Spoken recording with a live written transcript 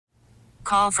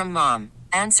Call from mom.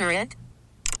 Answer it.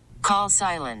 Call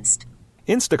silenced.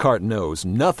 Instacart knows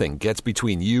nothing gets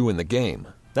between you and the game.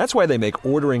 That's why they make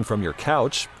ordering from your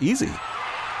couch easy.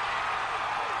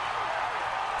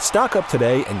 Stock up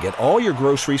today and get all your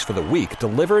groceries for the week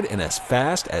delivered in as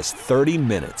fast as 30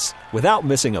 minutes without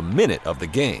missing a minute of the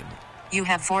game. You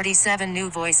have 47 new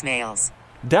voicemails.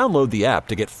 Download the app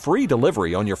to get free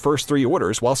delivery on your first 3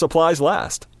 orders while supplies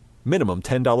last. Minimum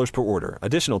 $10 per order.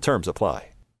 Additional terms apply.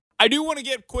 I do want to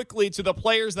get quickly to the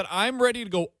players that I'm ready to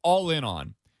go all in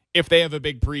on if they have a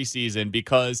big preseason,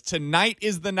 because tonight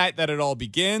is the night that it all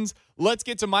begins. Let's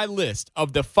get to my list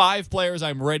of the 5 players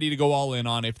I'm ready to go all in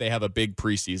on if they have a big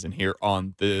preseason here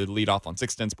on the leadoff on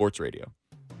 610 Sports Radio.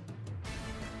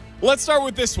 Let's start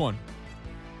with this one.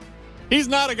 He's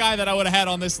not a guy that I would have had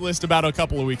on this list about a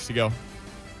couple of weeks ago.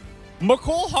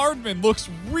 Mecole Hardman looks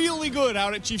really good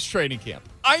out at Chiefs training camp.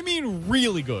 I mean,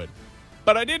 really good.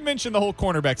 But I did mention the whole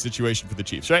cornerback situation for the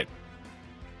Chiefs, right?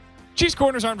 Chiefs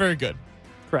corners aren't very good.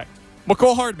 Correct.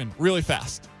 Mecole Hardman, really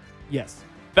fast. Yes.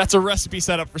 That's a recipe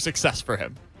set up for success for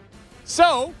him.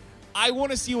 So, I want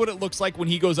to see what it looks like when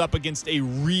he goes up against a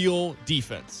real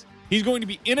defense. He's going to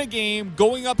be in a game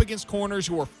going up against corners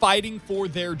who are fighting for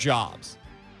their jobs.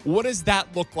 What does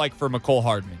that look like for Mecole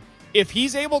Hardman? If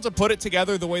he's able to put it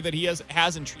together the way that he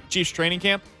has in Chiefs training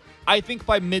camp, I think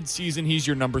by midseason he's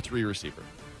your number 3 receiver.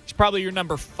 He's probably your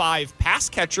number 5 pass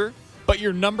catcher, but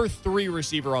your number 3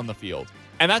 receiver on the field.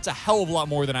 And that's a hell of a lot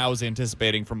more than I was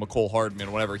anticipating from Mecole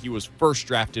Hardman whenever he was first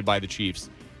drafted by the Chiefs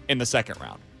in the second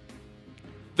round.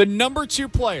 The number 2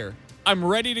 player I'm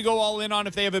ready to go all in on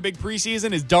if they have a big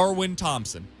preseason is Darwin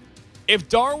Thompson. If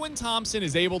Darwin Thompson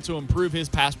is able to improve his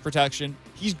pass protection,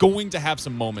 he's going to have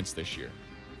some moments this year.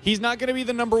 He's not going to be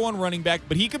the number 1 running back,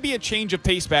 but he could be a change of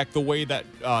pace back the way that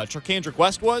Charcandrick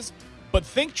West was. But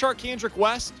think Charcandrick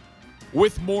West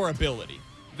with more ability.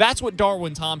 That's what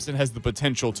Darwin Thompson has the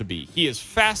potential to be. He is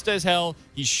fast as hell.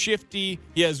 He's shifty.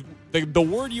 He has the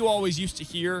word you always used to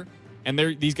hear, and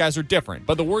these guys are different,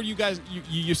 but the word you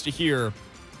used to hear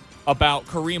about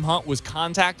Kareem Hunt was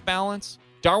contact balance.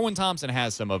 Darwin Thompson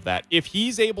has some of that. If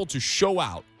he's able to show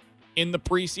out in the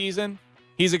preseason,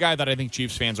 he's a guy that I think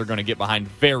Chiefs fans are going to get behind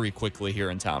very quickly here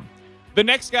in town. The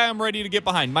next guy I'm ready to get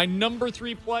behind, my number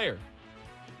 3 player,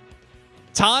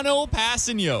 Tanoh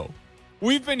Kpassagnon.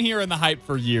 We've been hearing the hype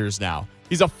for years now.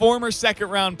 He's a former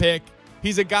second-round pick.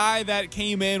 He's a guy that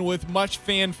came in with much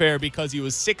fanfare because he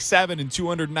was 6'7" and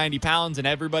 290 pounds, and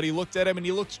everybody looked at him, and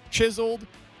he looked chiseled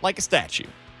like a statue.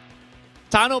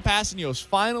 Tanoh Kpassagnon is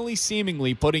finally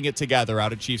seemingly putting it together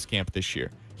out at Chiefs camp this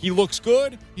year. He looks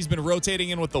good. He's been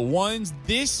rotating in with the ones.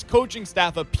 This coaching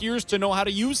staff appears to know how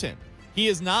to use him. He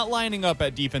is not lining up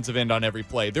at defensive end on every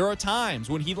play. There are times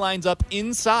when he lines up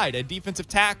inside at defensive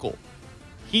tackle.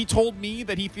 He told me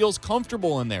that he feels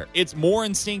comfortable in there. It's more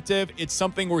instinctive. It's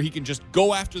something where he can just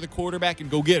go after the quarterback and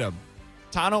go get him.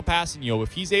 Tanoh Kpassagnon,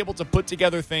 if he's able to put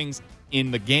together things in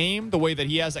the game the way that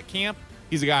he has at camp,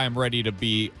 he's a guy I'm ready to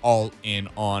be all in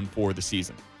on for the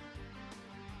season.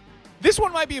 This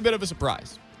one might be a bit of a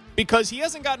surprise because he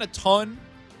hasn't gotten a ton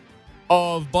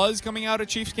of buzz coming out at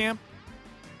Chiefs camp,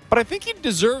 but I think he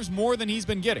deserves more than he's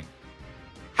been getting.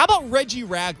 How about Reggie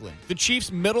Ragland, the Chiefs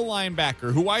middle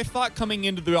linebacker, who I thought coming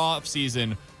into the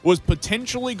offseason was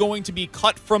potentially going to be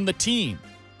cut from the team?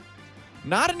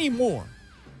 Not anymore.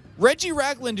 Reggie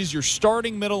Ragland is your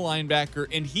starting middle linebacker,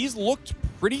 and he's looked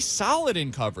pretty solid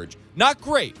in coverage. Not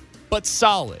great, but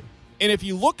solid. And if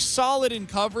he looks solid in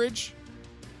coverage,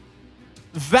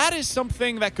 that is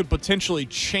something that could potentially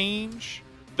change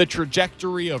the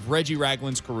trajectory of Reggie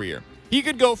Ragland's career. He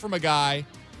could go from a guy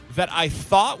that I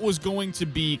thought was going to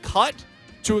be cut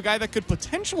to a guy that could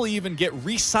potentially even get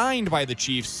re-signed by the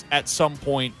Chiefs at some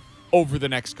point over the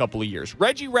next couple of years.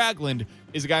 Reggie Ragland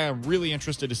is a guy I'm really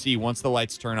interested to see once the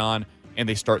lights turn on and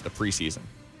they start the preseason.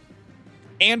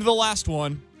 And the last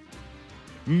one,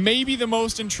 maybe the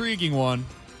most intriguing one,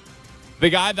 the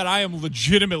guy that I am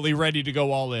legitimately ready to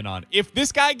go all in on. If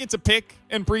this guy gets a pick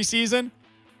in preseason,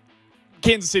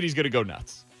 Kansas City's going to go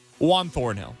nuts. Juan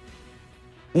Thornhill.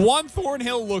 Juan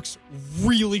Thornhill looks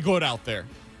really good out there.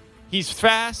 He's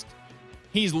fast.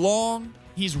 He's long.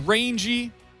 He's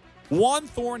rangy. Juan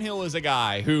Thornhill is a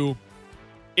guy who,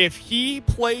 if he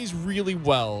plays really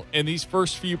well in these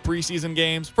first few preseason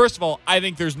games, first of all, I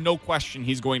think there's no question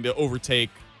he's going to overtake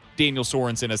Daniel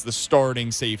Sorensen as the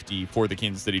starting safety for the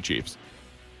Kansas City Chiefs.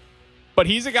 But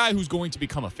he's a guy who's going to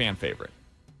become a fan favorite.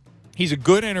 He's a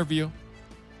good interview.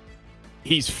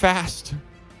 He's fast.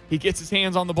 He gets his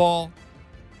hands on the ball.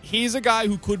 He's a guy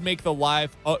who could make the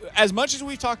life, as much as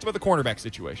we've talked about the cornerback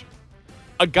situation,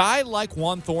 a guy like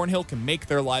Juan Thornhill can make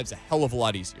their lives a hell of a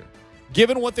lot easier.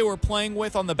 Given what they were playing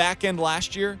with on the back end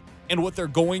last year and what they're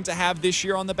going to have this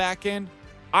year on the back end,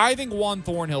 I think Juan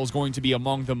Thornhill is going to be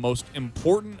among the most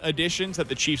important additions that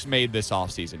the Chiefs made this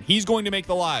offseason. He's going to make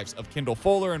the lives of Kendall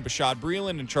Fuller and Bashad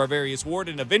Breeland and Charvarius Ward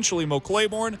and eventually Mo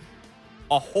Claiborne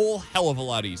a whole hell of a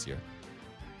lot easier.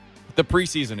 The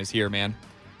preseason is here, man.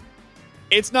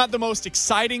 It's not the most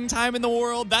exciting time in the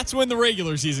world. That's when the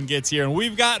regular season gets here, and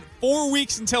we've got 4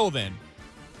 weeks until then.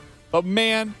 But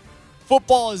man,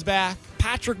 football is back.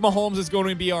 Patrick Mahomes is going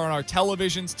to be on our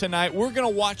televisions tonight. We're going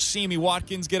to watch Sammy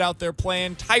Watkins get out there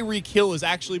playing. Tyreek Hill is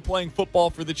actually playing football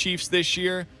for the Chiefs this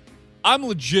year. I'm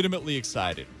legitimately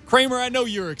excited. Kramer, I know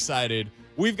you're excited.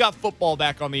 We've got football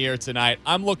back on the air tonight.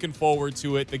 I'm looking forward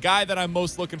to it. The guy that I'm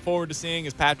most looking forward to seeing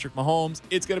is Patrick Mahomes.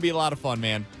 It's going to be a lot of fun,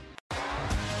 man.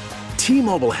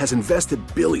 T-Mobile has invested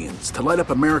billions to light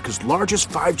up America's largest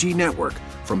 5G network,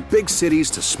 from big cities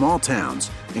to small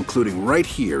towns, including right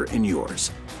here in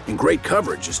yours. And great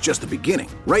coverage is just the beginning.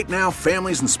 Right now,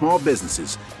 families and small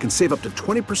businesses can save up to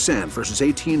 20% versus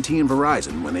AT&T and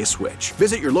Verizon when they switch.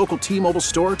 Visit your local T-Mobile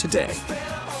store today.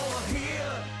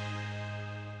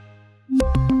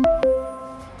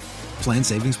 Plan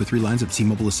savings with 3 lines of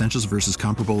T-Mobile Essentials versus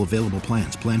comparable available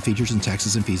plans. Plan features and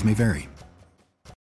taxes and fees may vary.